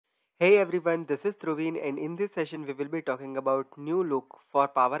Hey everyone, this is Dhruvin and in this session we will be talking about new look for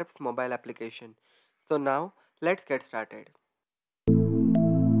PowerApp's mobile application. So now let's get started.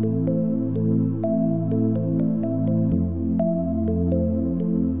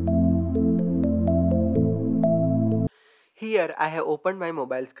 Here I have opened my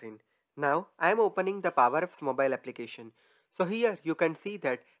mobile screen. Now I am opening the PowerApp's mobile application. So here you can see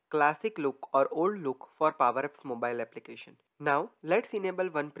that classic look or old look for PowerApp's mobile application. Now let's enable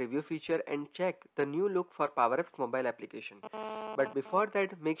one preview feature and check the new look for PowerApp's mobile application. But before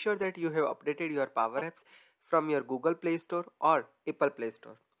that, make sure that you have updated your PowerApps from your Google Play Store or Apple Play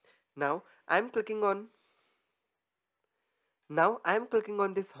Store. Now I am clicking on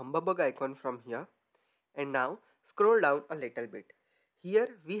this Humbug icon from here, and now scroll down a little bit. Here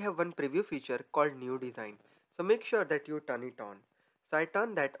we have one preview feature called new design. So make sure that you turn it on. So I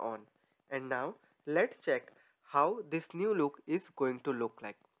turn that on, and now let's check how this new look is going to look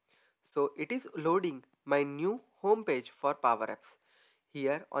like. So it is loading my new home page for Power Apps.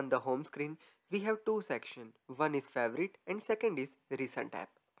 Here on the home screen we have two sections. One is favorite and second is recent app.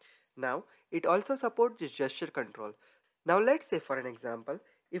 Now it also supports gesture control. Now let's say for an example,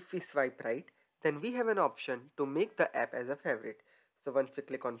 if we swipe right, then we have an option to make the app as a favorite. So once we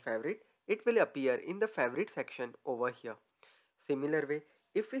click on favorite, it will appear in the favorite section over here. Similar way,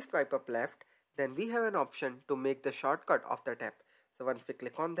 if we swipe up left, then we have an option to make the shortcut of the app. So once we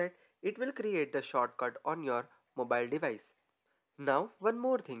click on that, it will create the shortcut on your mobile device. Now one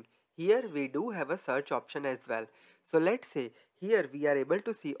more thing, here we do have a search option as well. So let's say here we are able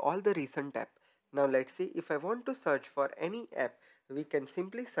to see all the recent app. Now let's see, if I want to search for any app, we can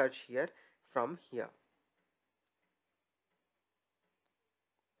simply search here from here,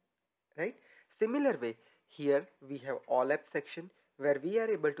 right? Similar way, here we have all apps section where we are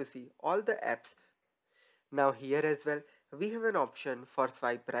able to see all the apps. Now here as well we have an option for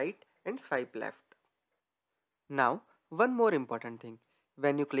swipe right and swipe left. Now, one more important thing.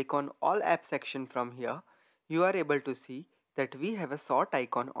 When you click on all app section from here, you are able to see that we have a sort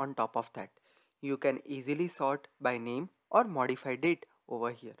icon on top of that. You can easily sort by name or modify date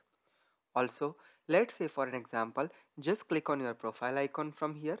over here. Also, let's say for an example, just click on your profile icon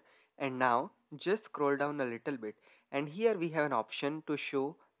from here and now just scroll down a little bit, and here we have an option to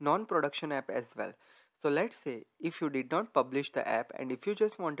show non-production app as well. So let's say if you did not publish the app and if you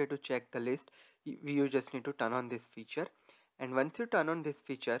just wanted to check the list, you just need to turn on this feature, and once you turn on this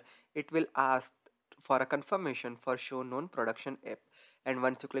feature, it will ask for a confirmation for show non-production app, and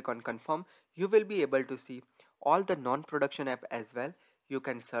once you click on confirm, you will be able to see all the non-production app as well. You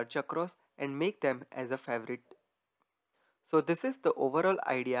can search across and make them as a favorite. So this is the overall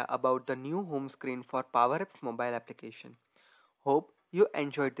idea about the new home screen for PowerApp's mobile application. Hope you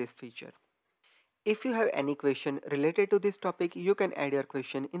enjoyed this feature. If you have any question related to this topic, you can add your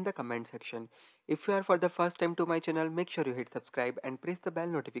question in the comment section. If you are for the first time to my channel, make sure you hit subscribe and press the bell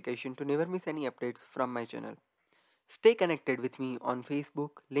notification to never miss any updates from my channel. Stay connected with me on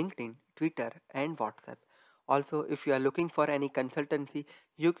Facebook, LinkedIn, Twitter, and WhatsApp. Also, if you are looking for any consultancy,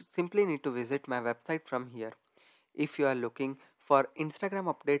 you simply need to visit my website from here. If you are looking for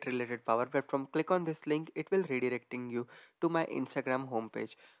Instagram update related Power Platform, click on this link. It will redirecting you to my Instagram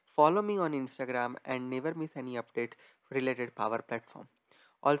homepage. Follow me on Instagram and never miss any updates related Power Platform.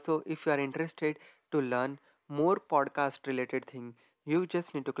 Also, if you are interested to learn more podcast related thing, you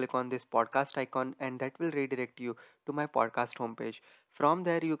just need to click on this podcast icon and that will redirect you to my podcast homepage. From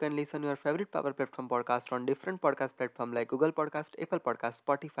there, you can listen your favorite Power Platform podcast on different podcast platform like Google Podcast, Apple Podcast,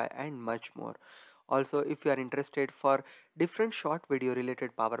 Spotify, and much more. Also, if you are interested for different short video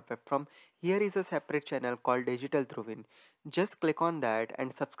related Power Platform, here is a separate channel called Digital Dhruvin. Just click on that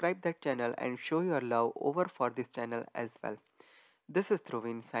and subscribe that channel and show your love over for this channel as well. This is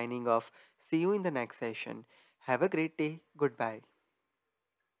Dhruvin signing off. See you in the next session. Have a great day. Goodbye.